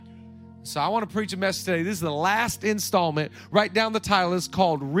So I want to preach a message today. This is the last installment. Write down the title. It's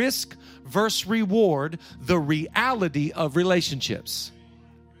called Risk versus Reward, the Reality of Relationships.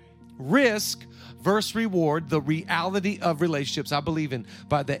 Risk versus reward, the reality of relationships. I believe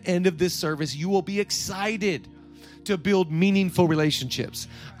by the end of this service, you will be excited to build meaningful relationships.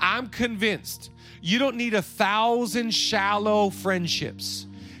 I'm convinced you don't need 1,000 shallow friendships.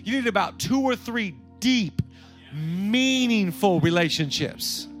 You need about 2 or 3 deep, meaningful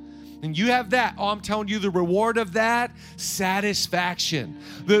relationships. And you have that. Oh, I'm telling you, the reward of that, satisfaction.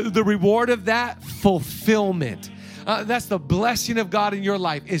 The reward of that, fulfillment. That's the blessing of God in your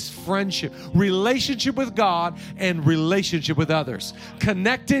life is friendship, relationship with God and relationship with others.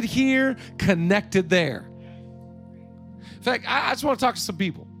 Connected here, connected there. In fact, I just want to talk to some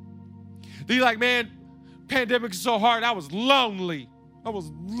people. They're like, man, pandemic is so hard. I was lonely.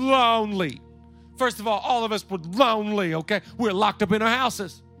 First of all of us were lonely, okay? We were locked up in our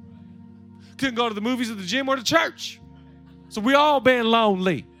houses. Couldn't go to the movies or the gym or the church. So we all been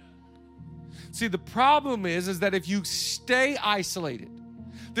lonely. See, the problem is that if you stay isolated,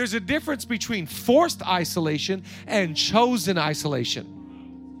 there's a difference between forced isolation and chosen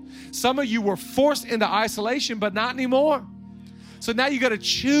isolation. Some of you were forced into isolation, but not anymore. So now you got to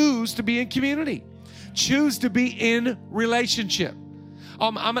choose to be in community. Choose to be in relationship.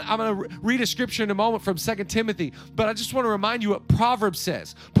 I'm going to read a scripture in a moment from 2 Timothy, but I just want to remind you what Proverbs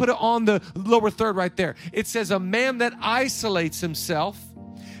says. Put it on the lower third right there. It says, a man that isolates himself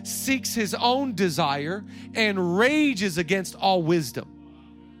seeks his own desire and rages against all wisdom.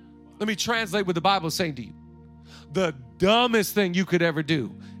 Let me translate what the Bible is saying to you. The dumbest thing you could ever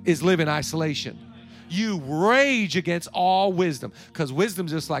do is live in isolation. You rage against all wisdom because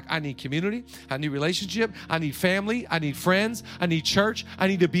wisdom's just like, I need community, I need relationship, I need family, I need friends, I need church, I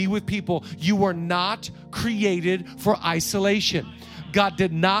need to be with people. You were not created for isolation. God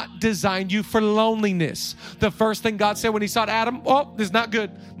did not design you for loneliness. The first thing God said when he saw Adam, oh, this is not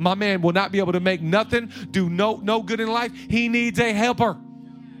good. My man will not be able to make nothing, do no good in life. He needs a helper.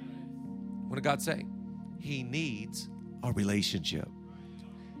 What did God say? He needs a relationship.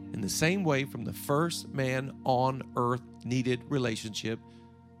 In the same way, from the first man on earth needed relationship,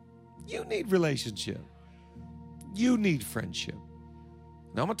 you need relationship. You need friendship.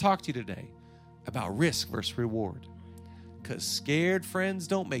 Now I'm going to talk to you today about risk versus reward. Because scared friends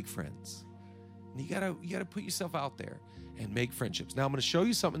don't make friends. And you gotta put yourself out there and make friendships. Now I'm going to show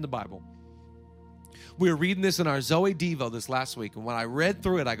you something in the Bible. We were reading this in our Zoe Devo this last week, and when I read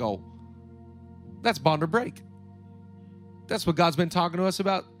through it, I go, that's bond or break. That's what God's been talking to us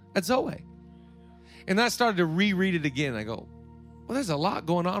about at Zoe. And then I started to reread it again. I go, well, there's a lot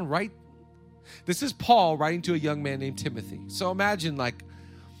going on, right? This is Paul writing to a young man named Timothy. So imagine like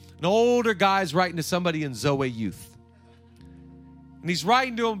an older guy's writing to somebody in Zoe Youth. And he's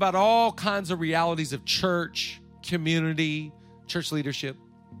writing to him about all kinds of realities of church, community, church leadership.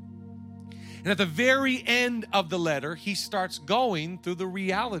 And at the very end of the letter, he starts going through the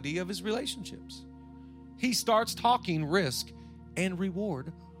reality of his relationships. He starts talking risk and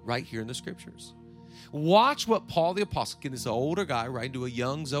reward right here in the scriptures. Watch what Paul the Apostle, again, this older guy writing to a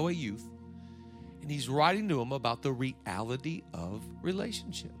young Zoe youth, and he's writing to him about the reality of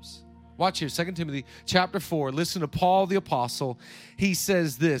relationships. Watch here, 2 Timothy chapter 4. Listen to Paul the Apostle. He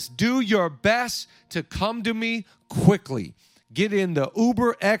says this, do your best to come to me quickly. Get in the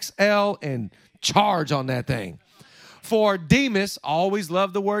Uber XL and charge on that thing. For Demas, always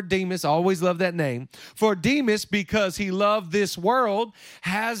love the word Demas, always love that name. For Demas, because he loved this world,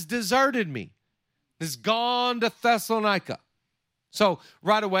 has deserted me. Has gone to Thessalonica. So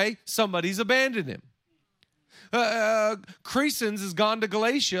right away, somebody's abandoned him. Crescens has gone to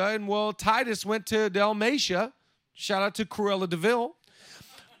Galatia, and well, Titus went to Dalmatia. Shout out to Cruella de Vil.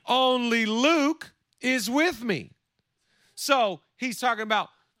 Only Luke is with me. So he's talking about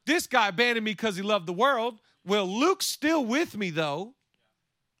this guy abandoned me because he loved the world. Well, Luke's still with me, though.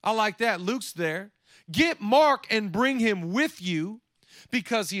 I like that. Luke's there. Get Mark and bring him with you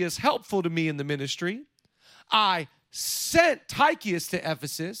because he is helpful to me in the ministry. I sent Tychicus to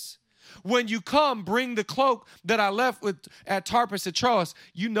Ephesus. When you come, bring the cloak that I left at Tarpus at Troas.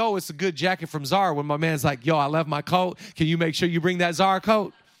 You know it's a good jacket from Zara when my man's like, yo, I left my coat. Can you make sure you bring that Zara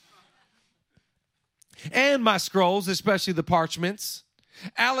coat? And my scrolls, especially the parchments.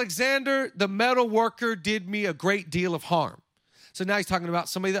 Alexander, the metal worker, did me a great deal of harm. So now he's talking about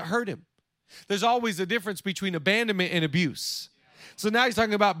somebody that hurt him. There's always a difference between abandonment and abuse. So now he's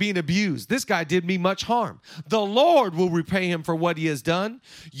talking about being abused. This guy did me much harm. The Lord will repay him for what he has done.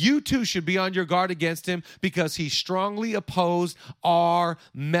 You too should be on your guard against him because he strongly opposed our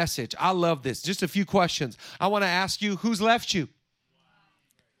message. I love this. Just a few questions. I want to ask you, who's left you?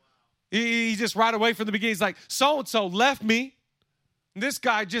 He just right away from the beginning, he's like, so-and-so left me. This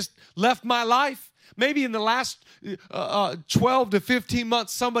guy just left my life. Maybe in the last 12 to 15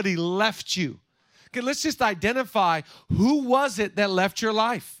 months, somebody left you. Okay, let's just identify who was it that left your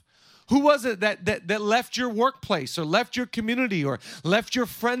life. Who was it that left your workplace or left your community or left your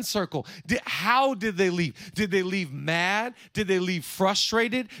friend circle? How did they leave? Did they leave mad? Did they leave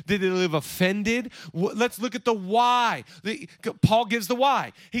frustrated? Did they leave offended? Let's look at the why. Paul gives the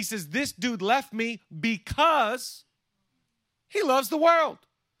why. He says, this dude left me because he loves the world.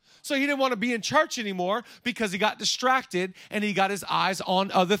 So he didn't want to be in church anymore because he got distracted and he got his eyes on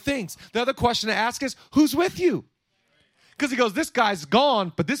other things. The other question to ask is, who's with you? Because he goes, this guy's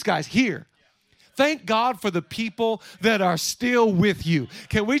gone, but this guy's here. Thank God for the people that are still with you.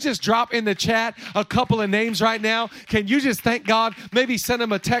 Can we just drop in the chat a couple of names right now? Can you just thank God? Maybe send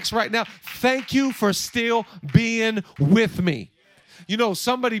him a text right now. Thank you for still being with me. You know,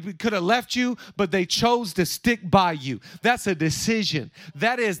 somebody could have left you, but they chose to stick by you. That's a decision.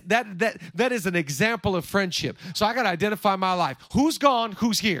 That is an example of friendship. So I got to identify my life. Who's gone?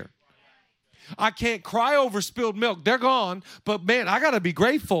 Who's here? I can't cry over spilled milk. They're gone. But man, I got to be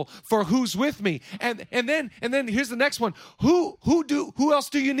grateful for who's with me. And then here's the next one. Who else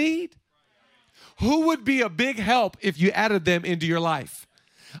do you need? Who would be a big help if you added them into your life?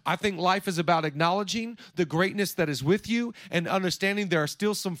 I think life is about acknowledging the greatness that is with you and understanding there are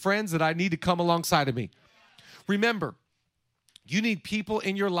still some friends that I need to come alongside of me. Remember, you need people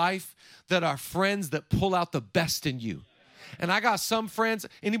in your life that are friends that pull out the best in you. And I got some friends.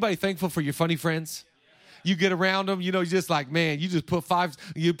 Anybody thankful for your funny friends? You get around them, you know, you're just like, man, you just put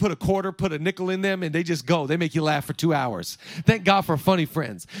a quarter, put a nickel in them, and they just go. They make you laugh for 2 hours. Thank God for funny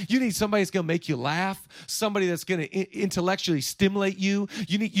friends. You need somebody that's going to make you laugh, somebody that's going to intellectually stimulate you.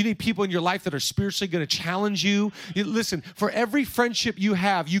 You need people in your life that are spiritually going to challenge you. Listen, for every friendship you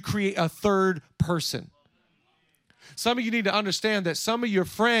have, you create a third person. Some of you need to understand that some of your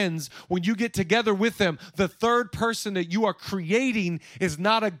friends, when you get together with them, the third person that you are creating is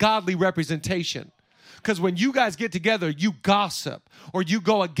not a godly representation. Because when you guys get together, you gossip or you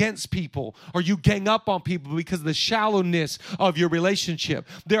go against people or you gang up on people because of the shallowness of your relationship.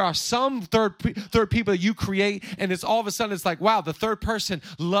 There are some third people that you create, and it's all of a sudden it's like, wow, the third person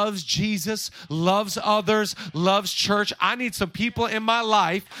loves Jesus, loves others, loves church. I need some people in my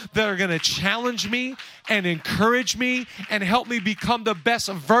life that are going to challenge me and encourage me and help me become the best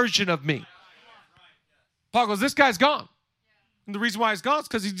version of me. Paul goes, this guy's gone. And the reason why he's gone is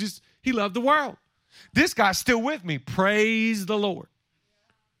because he loved the world. This guy's still with me. Praise the Lord.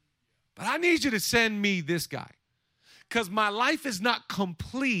 But I need you to send me this guy, because my life is not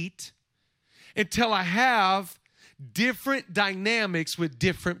complete until I have different dynamics with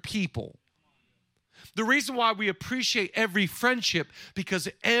different people. The reason why we appreciate every friendship, because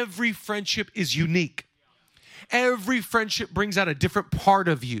every friendship is unique. Every friendship brings out a different part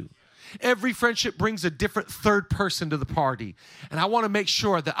of you. Every friendship brings a different third person to the party. And I want to make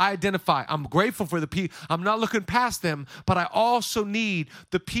sure that I identify. I'm grateful for the people. I'm not looking past them, but I also need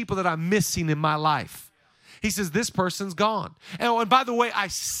the people that I'm missing in my life. He says, this person's gone. And by the way, I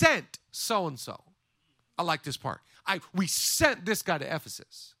sent so-and-so. I like this part. We sent this guy to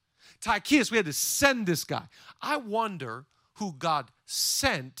Ephesus. Tychicus, we had to send this guy. I wonder who God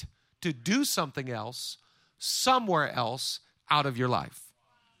sent to do something else, somewhere else out of your life.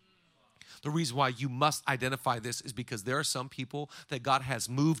 The reason why you must identify this is because there are some people that God has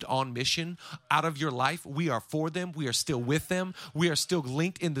moved on mission out of your life. We are for them. We are still with them. We are still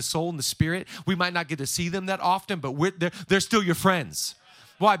linked in the soul and the spirit. We might not get to see them that often, but they're still your friends.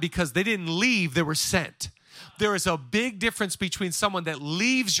 Why? Because they didn't leave, they were sent. There is a big difference between someone that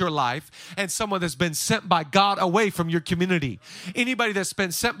leaves your life and someone that's been sent by God away from your community. Anybody that's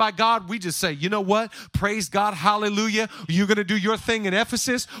been sent by God, we just say, you know what? Praise God. Hallelujah. You're going to do your thing in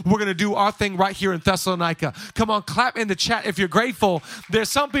Ephesus. We're going to do our thing right here in Thessalonica. Come on, clap in the chat if you're grateful. There's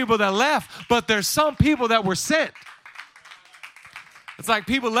some people that left, but there's some people that were sent. It's like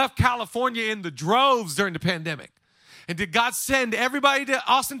people left California in the droves during the pandemic. And did God send everybody to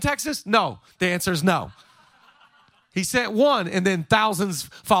Austin, Texas? No. The answer is no. He sent one, and then thousands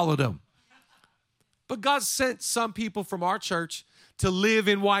followed him. But God sent some people from our church to live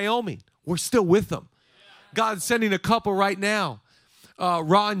in Wyoming. We're still with them. God's sending a couple right now,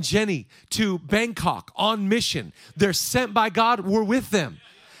 Ron and Jenny, to Bangkok on mission. They're sent by God. We're with them.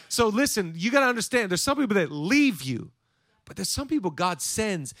 So listen, you got to understand, there's some people that leave you, but there's some people God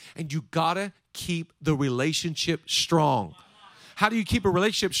sends, and you got to keep the relationship strong. How do you keep a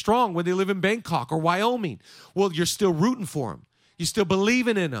relationship strong when they live in Bangkok or Wyoming? Well, you're still rooting for them. You're still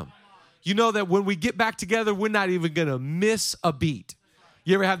believing in them. You know that when we get back together, we're not even going to miss a beat.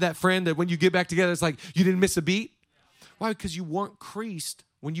 You ever have that friend that when you get back together, it's like you didn't miss a beat? Why? Because you weren't creased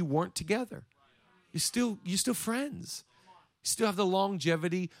when you weren't together. You're still friends. You still have the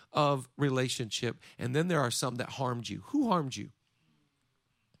longevity of relationship. And then there are some that harmed you. Who harmed you?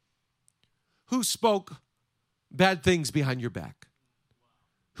 Who spoke bad things behind your back?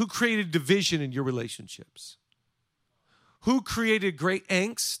 Who created division in your relationships? Who created great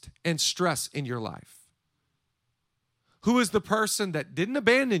angst and stress in your life? Who is the person that didn't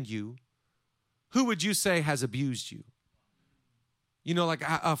abandon you? Who would you say has abused you? You know, like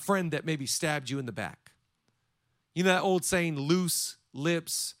a friend that maybe stabbed you in the back. You know that old saying, loose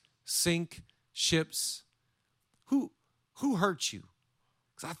lips sink ships? Who hurt you?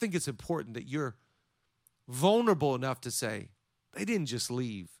 Because I think it's important that you're vulnerable enough to say, they didn't just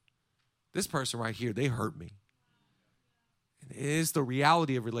leave. This person right here, they hurt me. It is the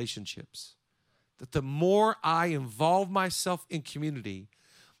reality of relationships. That the more I involve myself in community,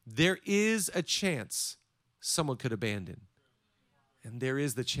 there is a chance someone could abandon. And there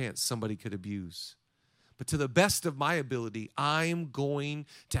is the chance somebody could abuse. But to the best of my ability, I'm going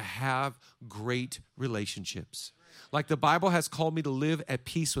to have great relationships. Like the Bible has called me to live at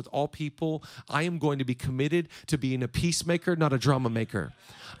peace with all people, I am going to be committed to being a peacemaker, not a drama maker.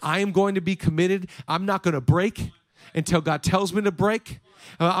 I am going to be committed. I'm not going to break until God tells me to break.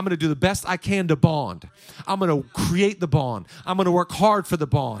 I'm going to do the best I can to bond. I'm going to create the bond. I'm going to work hard for the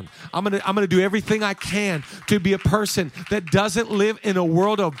bond. I'm going to do everything I can to be a person that doesn't live in a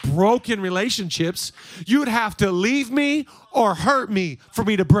world of broken relationships. You'd have to leave me or hurt me for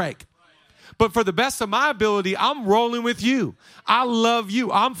me to break. But for the best of my ability, I'm rolling with you. I love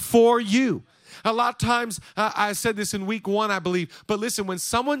you. I'm for you. A lot of times, I said this in week 1, I believe, but listen, when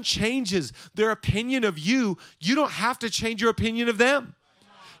someone changes their opinion of you, you don't have to change your opinion of them.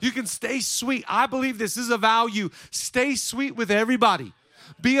 You can stay sweet. I believe this is a value. Stay sweet with everybody.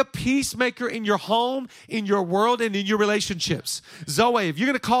 Be a peacemaker in your home, in your world, and in your relationships. Zoe, if you're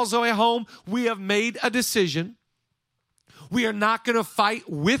going to call Zoe home, we have made a decision. We are not going to fight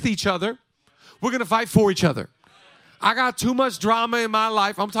with each other. We're going to fight for each other. I got too much drama in my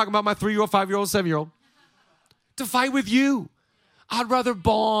life. I'm talking about my 3-year-old, 5-year-old, 7-year-old. To fight with you. I'd rather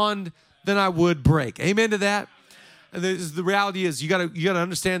bond than I would break. Amen to that? And the reality is you got to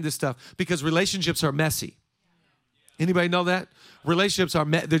understand this stuff because relationships are messy. Anybody know that? Relationships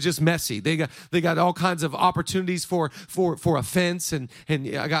they're just messy. They got all kinds of opportunities for offense and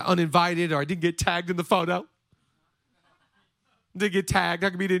I got uninvited or I didn't get tagged in the photo. They get tagged. How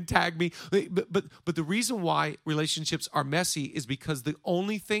come you didn't tag me? But the reason why relationships are messy is because the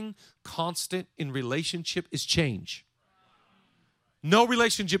only thing constant in relationship is change. No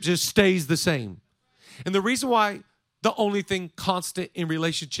relationship just stays the same. And the reason why the only thing constant in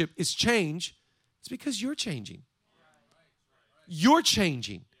relationship is change is because you're changing. You're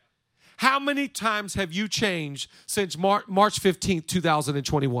changing. How many times have you changed since March 15th,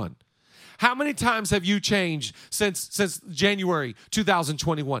 2021? How many times have you changed since January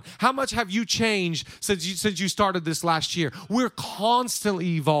 2021? How much have you changed since you started this last year? We're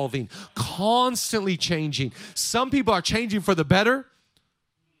constantly evolving, constantly changing. Some people are changing for the better.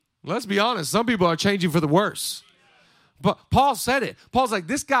 Let's be honest. Some people are changing for the worse. But Paul said it. Paul's like,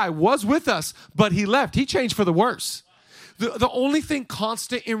 this guy was with us, but he left. He changed for the worse. The only thing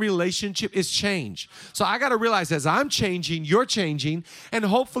constant in relationship is change. So I got to realize as I'm changing, you're changing, and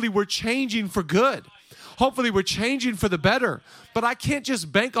hopefully we're changing for good. Hopefully we're changing for the better. But I can't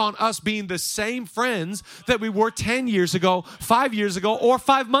just bank on us being the same friends that we were 10 years ago, 5 years ago, or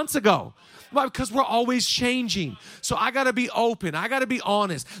 5 months ago. Why? Because we're always changing. So I got to be open. I got to be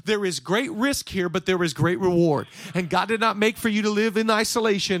honest. There is great risk here, but there is great reward. And God did not make for you to live in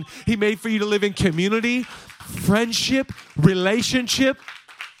isolation. He made for you to live in community, friendship, relationship.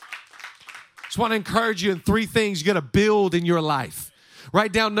 Just want to encourage you in 3 things you're going to build in your life.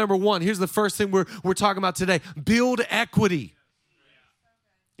 Write down number 1. Here's the first thing we're talking about today. Build equity.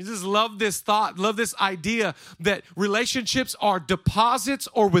 You just love this thought, love this idea that relationships are deposits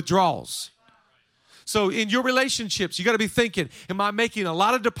or withdrawals. So in your relationships, you got to be thinking, am I making a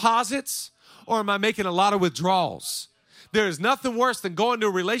lot of deposits or am I making a lot of withdrawals? There is nothing worse than going to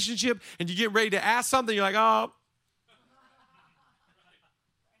a relationship and you get ready to ask something. You're like,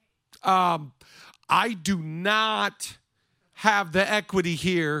 I do not have the equity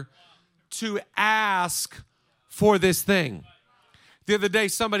here to ask for this thing. The other day,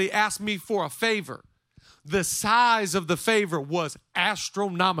 somebody asked me for a favor. The size of the favor was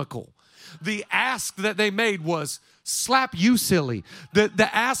astronomical. The ask that they made was, slap you silly. The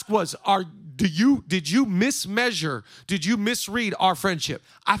ask was, did you mismeasure? Did you misread our friendship?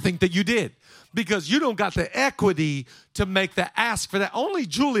 I think that you did. because you don't got the equity to make the ask for that. Only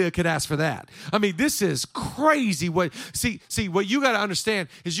Julia could ask for that. I mean, this is crazy. What you got to understand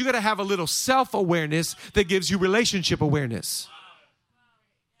is you got to have a little self-awareness that gives you relationship awareness.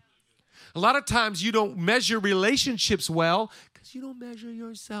 A lot of times you don't measure relationships well because you don't measure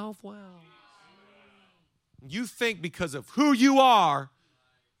yourself well. You think because of who you are,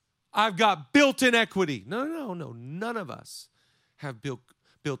 I've got built-in equity. No. None of us have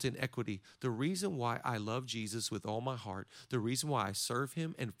built-in equity. The reason why I love Jesus with all my heart, the reason why I serve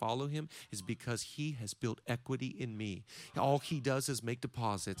him and follow him is because he has built equity in me. All he does is make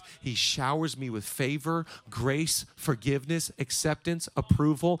deposits. He showers me with favor, grace, forgiveness, acceptance,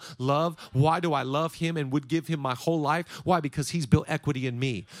 approval, love. Why do I love him and would give him my whole life? Why? Because he's built equity in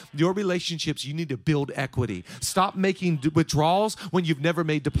me. Your relationships, you need to build equity. Stop making withdrawals when you've never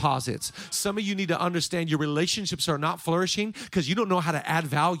made deposits. Some of you need to understand your relationships are not flourishing because you don't know how to add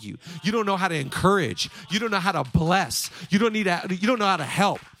value. You don't know how to encourage. You don't know how to bless. You don't know how to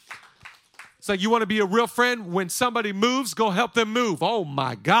help. It's like you want to be a real friend. When somebody moves, go help them move. Oh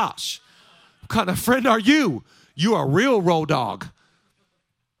my gosh. What kind of friend are you? You are a real road dog.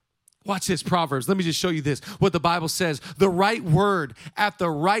 Watch this, Proverbs. Let me just show you this. What the Bible says. The right word at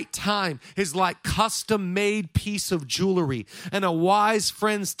the right time is like custom-made piece of jewelry. And a wise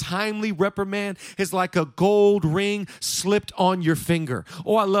friend's timely reprimand is like a gold ring slipped on your finger.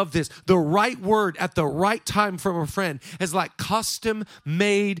 Oh, I love this. The right word at the right time from a friend is like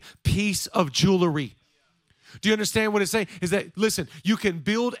custom-made piece of jewelry. Do you understand what it's saying? Is that, listen, you can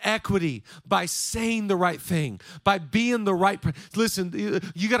build equity by saying the right thing, by being the right person. Listen,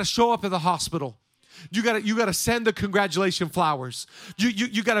 you got to show up at the hospital. You got to send the congratulation flowers.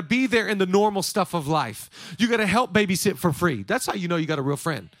 You got to be there in the normal stuff of life. You got to help babysit for free. That's how you know you got a real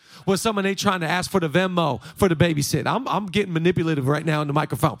friend. When someone ain't trying to ask for the Venmo for the babysit. I'm getting manipulative right now in the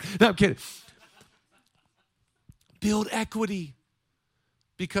microphone. No, I'm kidding. Build equity.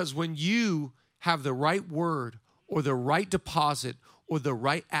 Because when you have the right word or the right deposit or the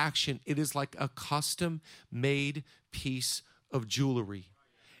right action, it is like a custom-made piece of jewelry.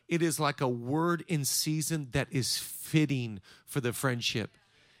 It is like a word in season that is fitting for the friendship.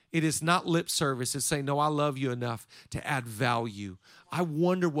 It is not lip service. It's saying, no, I love you enough to add value. I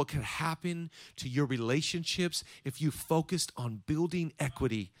wonder what could happen to your relationships if you focused on building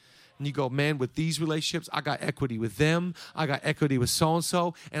equity. And you go, man, with these relationships, I got equity with them. I got equity with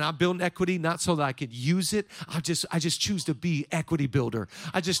so-and-so. And I'm building equity not so that I could use it. I just choose to be equity builder.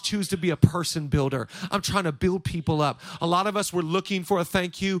 I just choose to be a person builder. I'm trying to build people up. A lot of us, we're looking for a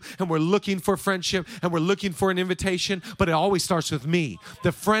thank you, and we're looking for friendship, and we're looking for an invitation, but it always starts with me.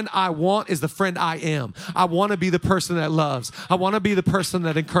 The friend I want is the friend I am. I want to be the person that loves. I want to be the person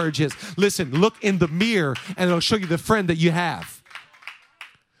that encourages. Listen, look in the mirror, and it'll show you the friend that you have.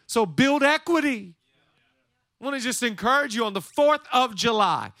 So build equity. I want to just encourage you on the 4th of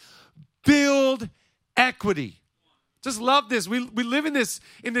July. Build equity. Just love this. We live in this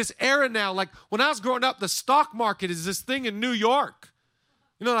era now. Like when I was growing up, the stock market is this thing in New York.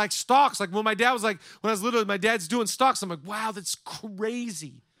 You know, like stocks. Like when my dad was like, when I was little, my dad's doing stocks. I'm like, wow, that's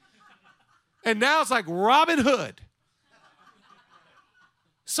crazy. And now it's like Robin Hood.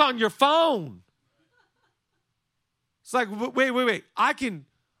 It's on your phone. It's like, wait. I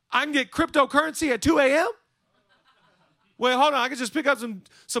can get cryptocurrency at 2 a.m.? Wait, hold on. I can just pick up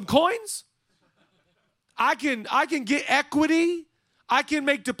some coins? I can get equity. I can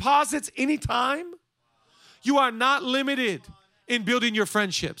make deposits anytime. You are not limited in building your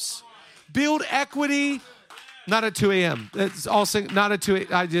friendships. Build equity, not at 2 a.m. It's also not at 2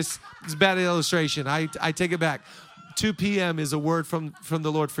 a.m. It's a bad illustration. I take it back. 2 p.m. is a word from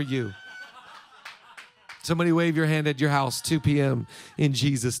the Lord for you. Somebody wave your hand at your house, 2 p.m. in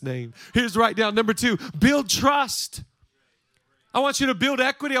Jesus' name. Here's write down number 2, build trust. I want you to build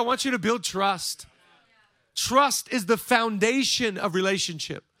equity. I want you to build trust. Trust is the foundation of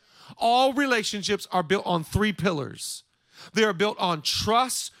relationship. All relationships are built on 3 pillars. They are built on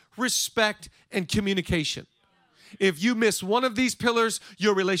trust, respect, and communication. If you miss one of these pillars,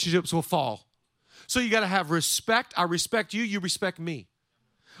 your relationships will fall. So you got to have respect. I respect you. You respect me.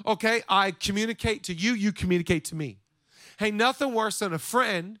 Okay, I communicate to you, you communicate to me. Hey, nothing worse than a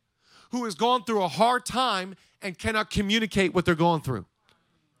friend who has gone through a hard time and cannot communicate what they're going through.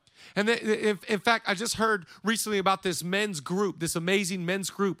 And in fact, I just heard recently about this men's group, this amazing men's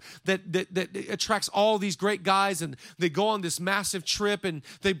group that attracts all these great guys, and they go on this massive trip, and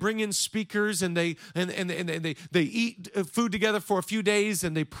they bring in speakers, and they eat food together for a few days,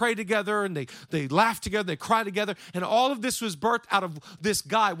 and they pray together, and they laugh together, they cry together, and all of this was birthed out of this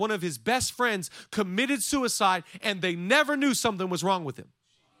guy. One of his best friends committed suicide, and they never knew something was wrong with him.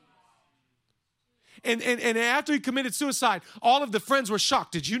 And after he committed suicide, all of the friends were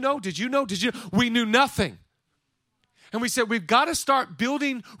shocked. Did you know? Did you know? Did you? We knew nothing. And we said, we've got to start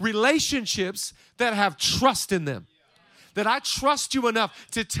building relationships that have trust in them. That I trust you enough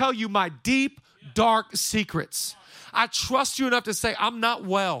to tell you my deep, dark secrets. I trust you enough to say, I'm not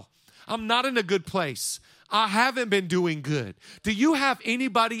well. I'm not in a good place. I haven't been doing good. Do you have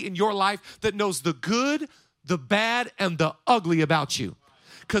anybody in your life that knows the good, the bad, and the ugly about you?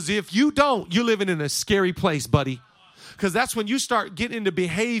 Because if you don't, you're living in a scary place, buddy. Because that's when you start getting into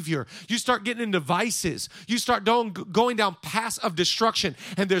behavior. You start getting into vices. You start going down paths of destruction,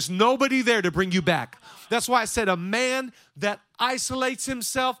 and there's nobody there to bring you back. That's why I said a man that isolates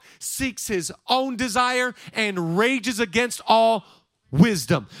himself, seeks his own desire, and rages against all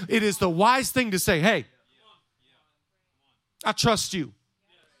wisdom. It is the wise thing to say, hey, I trust you.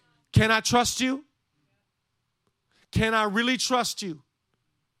 Can I trust you? Can I really trust you?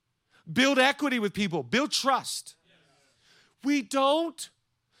 Build equity with people. Build trust. We don't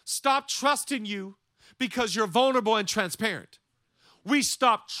stop trusting you because you're vulnerable and transparent. We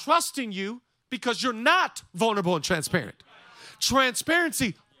stop trusting you because you're not vulnerable and transparent.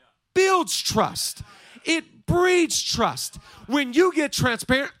 Transparency builds trust. It breeds trust. When you get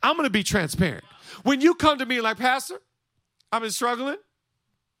transparent, I'm going to be transparent. When you come to me like, Pastor, I've been struggling.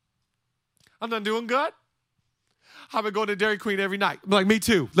 I'm not doing good. I've been going to Dairy Queen every night. I'm like, me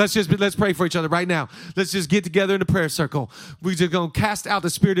too. Let's pray for each other right now. Let's just get together in a prayer circle. We're just going to cast out the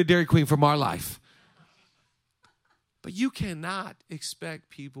spirit of Dairy Queen from our life. But you cannot expect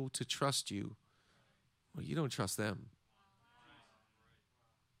people to trust you when you don't trust them.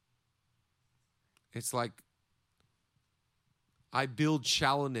 It's like I build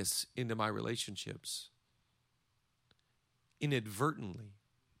shallowness into my relationships inadvertently.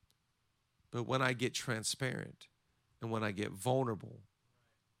 But when I get transparent and when I get vulnerable,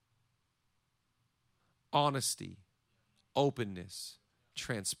 honesty, openness,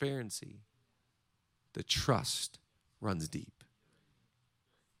 transparency, the trust runs deep.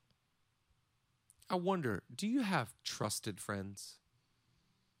 I wonder, do you have trusted friends?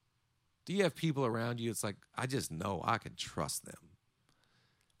 Do you have people around you? It's like, I just know I can trust them.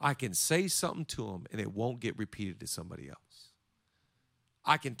 I can say something to them and it won't get repeated to somebody else.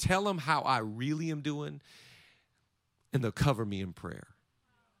 I can tell them how I really am doing and they'll cover me in prayer.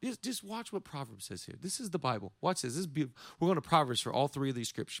 Just watch what Proverbs says here. This is the Bible. Watch this. This is beautiful. We're going to Proverbs for all three of these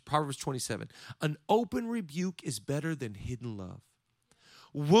scriptures. Proverbs 27. An open rebuke is better than hidden love.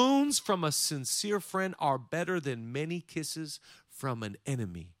 Wounds from a sincere friend are better than many kisses from an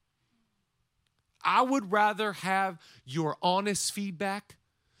enemy. I would rather have your honest feedback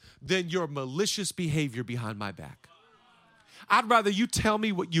than your malicious behavior behind my back. I'd rather you tell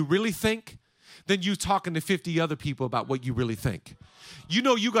me what you really think than you talking to 50 other people about what you really think. You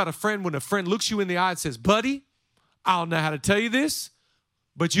know you got a friend when a friend looks you in the eye and says, buddy, I don't know how to tell you this,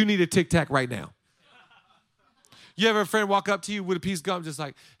 but you need a Tic Tac right now. You ever have a friend walk up to you with a piece of gum just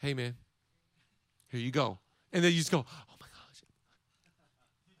like, hey, man, here you go. And then you just go, oh, my gosh.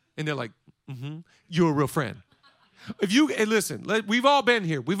 And they're like, you're a real friend. And listen, we've all been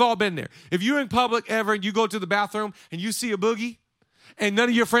here. We've all been there. If you're in public ever and you go to the bathroom and you see a boogie and none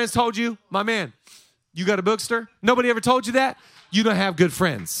of your friends told you, my man, you got a bookster? Nobody ever told you that? You don't have good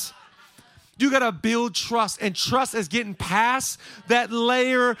friends. You got to build trust, and trust is getting past that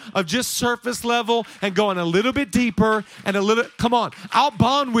layer of just surface level and going a little bit deeper and a little, come on, I'll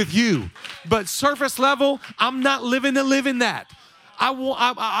bond with you. But surface level, I'm not living that. I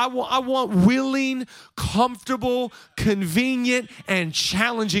want willing, comfortable, convenient, and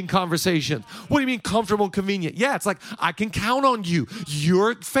challenging conversations. What do you mean comfortable and convenient? Yeah, it's like I can count on you.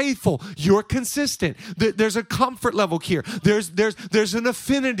 You're faithful. You're consistent. There's a comfort level here. There's an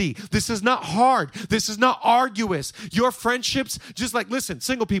affinity. This is not hard. This is not arduous. Your friendships, just like, listen,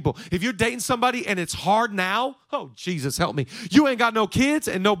 single people, if you're dating somebody and it's hard now, oh, Jesus, help me. You ain't got no kids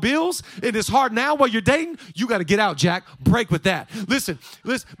and no bills, and it's hard now while you're dating, you got to get out, Jack. Break with that. Listen,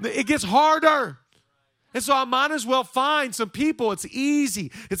 it gets harder. And so I might as well find some people. It's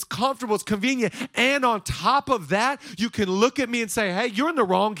easy. It's comfortable. It's convenient. And on top of that, you can look at me and say, hey, you're in the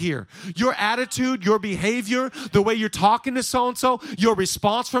wrong here. Your attitude, your behavior, the way you're talking to so-and-so, your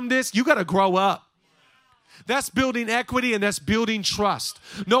response from this, you got to grow up. That's building equity and that's building trust.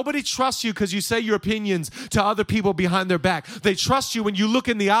 Nobody trusts you because you say your opinions to other people behind their back. They trust you when you look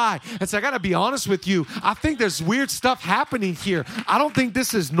in the eye and say, I got to be honest with you. I think there's weird stuff happening here. I don't think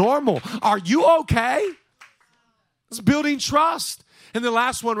this is normal. Are you okay? It's building trust. And the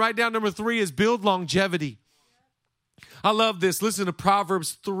last one, right down number 3, is build longevity. I love this. Listen to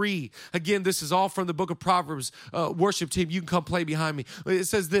Proverbs 3. Again, this is all from the book of Proverbs. Worship team, you can come play behind me. It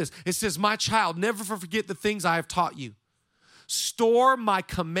says this. It says, my child, never forget the things I have taught you. Store my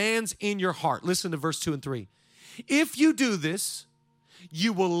commands in your heart. Listen to verse 2 and 3. If you do this,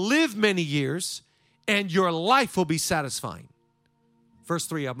 you will live many years and your life will be satisfying. Verse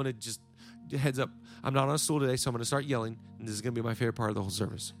 3, I'm going to just, heads up, I'm not on a stool today, so I'm going to start yelling, and this is going to be my favorite part of the whole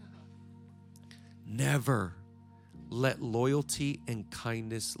service. Never let loyalty and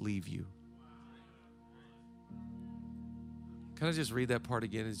kindness leave you. Can I just read that part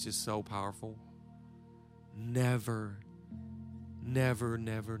again? It's just so powerful. Never, never,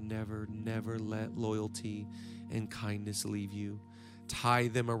 never, never, never let loyalty and kindness leave you. Tie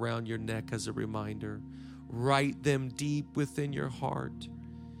them around your neck as a reminder. Write them deep within your heart.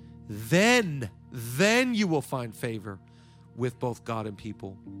 Then you will find favor with both God and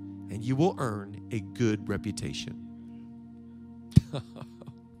people, and you will earn a good reputation. Oh,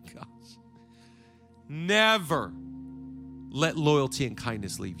 gosh. Never let loyalty and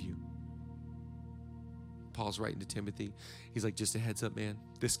kindness leave you. Paul's writing to Timothy. He's like, just a heads up, man.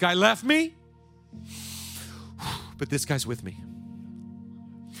 This guy left me, but this guy's with me.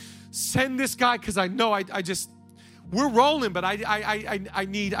 Send this guy because I know we're rolling, but I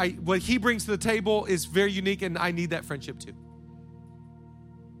need what he brings to the table is very unique, and I need that friendship too.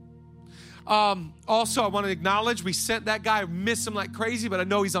 Also, I want to acknowledge we sent that guy. I miss him like crazy, but I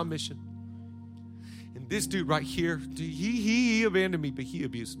know he's on mission. And this dude right here, he abandoned me, but he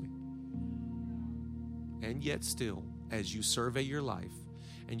abused me. And yet still, as you survey your life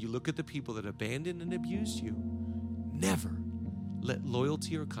and you look at the people that abandoned and abused you, never let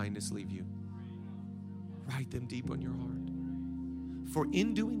loyalty or kindness leave you. Write them deep on your heart. For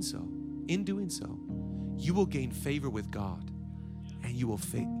in doing so, you will gain favor with God. And you will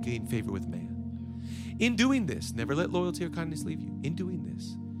gain favor with man. In doing this, never let loyalty or kindness leave you. In doing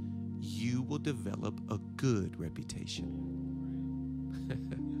this, you will develop a good reputation.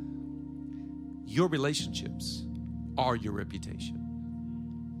 Your relationships are your reputation.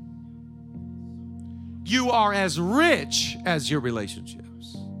 You are as rich as your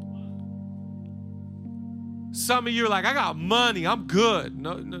relationships. Some of you are like, I got money, I'm good.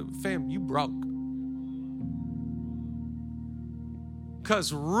 No, fam, you broke.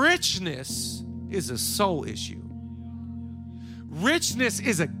 Because richness is a soul issue. Richness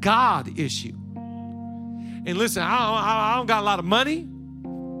is a God issue. And listen, I don't got a lot of money,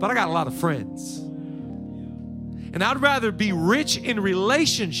 but I got a lot of friends. And I'd rather be rich in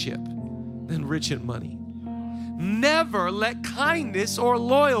relationship than rich in money. Never let kindness or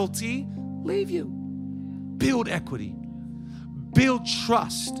loyalty leave you. Build equity. Build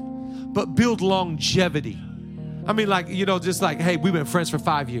trust. But build longevity. I mean, just like, hey, we've been friends for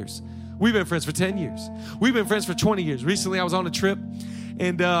 5 years. We've been friends for 10 years. We've been friends for 20 years. Recently, I was on a trip,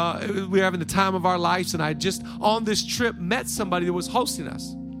 and we were having the time of our lives, and I just, on this trip, met somebody that was hosting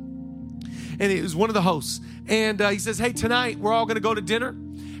us. And it was one of the hosts. And he says, hey, tonight, we're all going to go to dinner,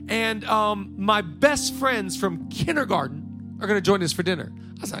 and my best friends from kindergarten are going to join us for dinner.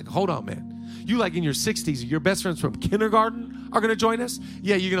 I was like, hold on, man. You like in your 60s, your best friends from kindergarten are going to join us?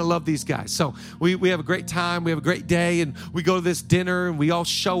 Yeah, you're going to love these guys. So we have a great time. We have a great day, and we go to this dinner, and we all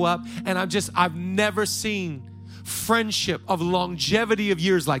show up. And I've never seen friendship of longevity of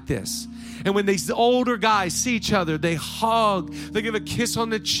years like this. And when these older guys see each other, they hug, they give a kiss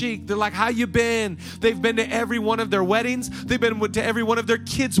on the cheek. They're like, how you been? They've been to every one of their weddings. They've been to every one of their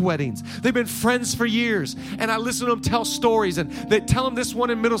kids' weddings. They've been friends for years. And I listen to them tell stories, and they tell them this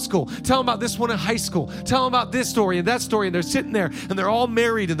one in middle school, tell them about this one in high school, tell them about this story and that story. And they're sitting there, and they're all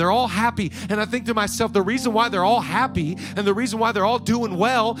married, and they're all happy. And I think to myself, the reason why they're all happy and the reason why they're all doing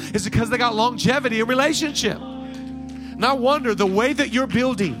well is because they got longevity in relationship. And I wonder, the way that you're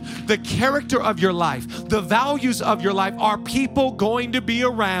building the character of your life, the values of your life, are people going to be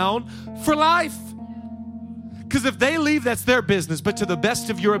around for life? Because if they leave, that's their business. But to the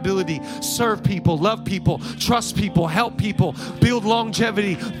best of your ability, serve people, love people, trust people, help people, build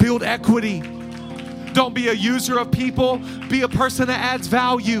longevity, build equity. Don't be a user of people. Be a person that adds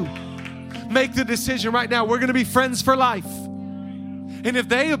value. Make the decision right now. We're going to be friends for life. And if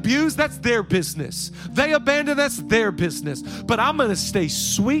they abuse, that's their business. They abandon, that's their business. But I'm going to stay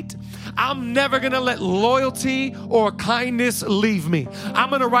sweet. I'm never going to let loyalty or kindness leave me. I'm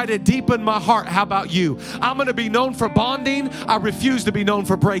going to write it deep in my heart. How about you? I'm going to be known for bonding. I refuse to be known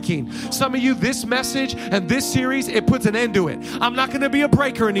for breaking. Some of you, this message and this series, it puts an end to it. I'm not going to be a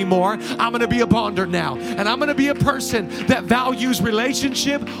breaker anymore. I'm going to be a bonder now. And I'm going to be a person that values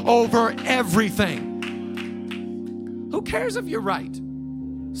relationship over everything. Who cares if you're right?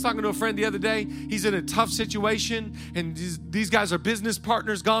 I was talking to a friend the other day. He's in a tough situation, and these guys are business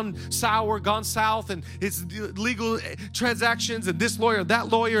partners gone sour, gone south, and it's legal transactions, and this lawyer, that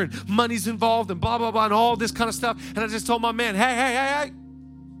lawyer, and money's involved, and blah, blah, blah, and all this kind of stuff. And I just told my man, hey,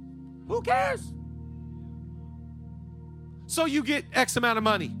 who cares? So you get X amount of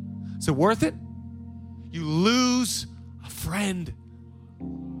money. Is it worth it? You lose a friend.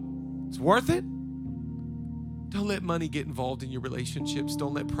 It's worth it? Don't let money get involved in your relationships.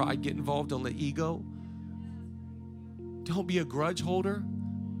 Don't let pride get involved. Don't let ego. Don't be a grudge holder.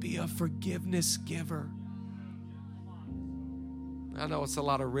 Be a forgiveness giver. I know it's a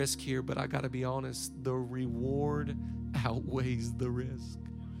lot of risk here, but I got to be honest. The reward outweighs the risk.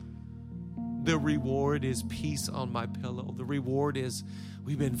 The reward is peace on my pillow. The reward is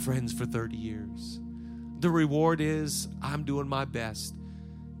we've been friends for 30 years. The reward is I'm doing my best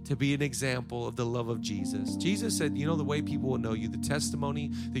to be an example of the love of Jesus. Jesus said, you know, the way people will know you, the testimony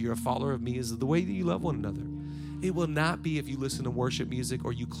that you're a follower of me is the way that you love one another. It will not be if you listen to worship music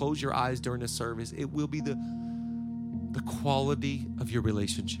or you close your eyes during a service. It will be the quality of your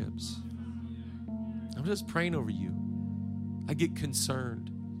relationships. I'm just praying over you. I get concerned.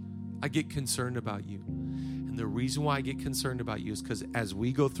 I get concerned about you. And the reason why I get concerned about you is because as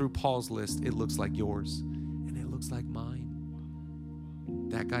we go through Paul's list, it looks like yours and it looks like mine.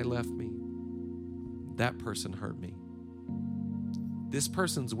 That guy left me. That person hurt me. This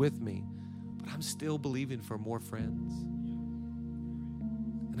person's with me, but I'm still believing for more friends.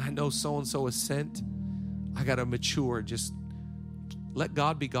 And I know so-and-so is sent. I got to mature and just let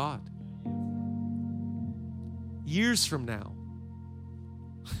God be God. Years from now,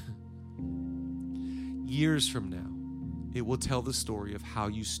 it will tell the story of how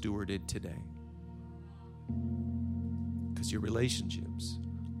you stewarded today. Because your relationships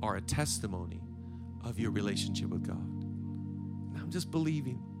are a testimony of your relationship with God. And I'm just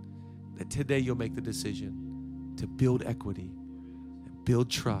believing that today you'll make the decision to build equity, and build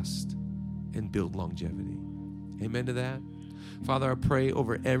trust, and build longevity. Amen to that? Father, I pray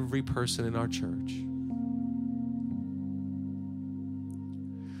over every person in our church.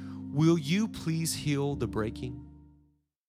 Will you please heal the breaking?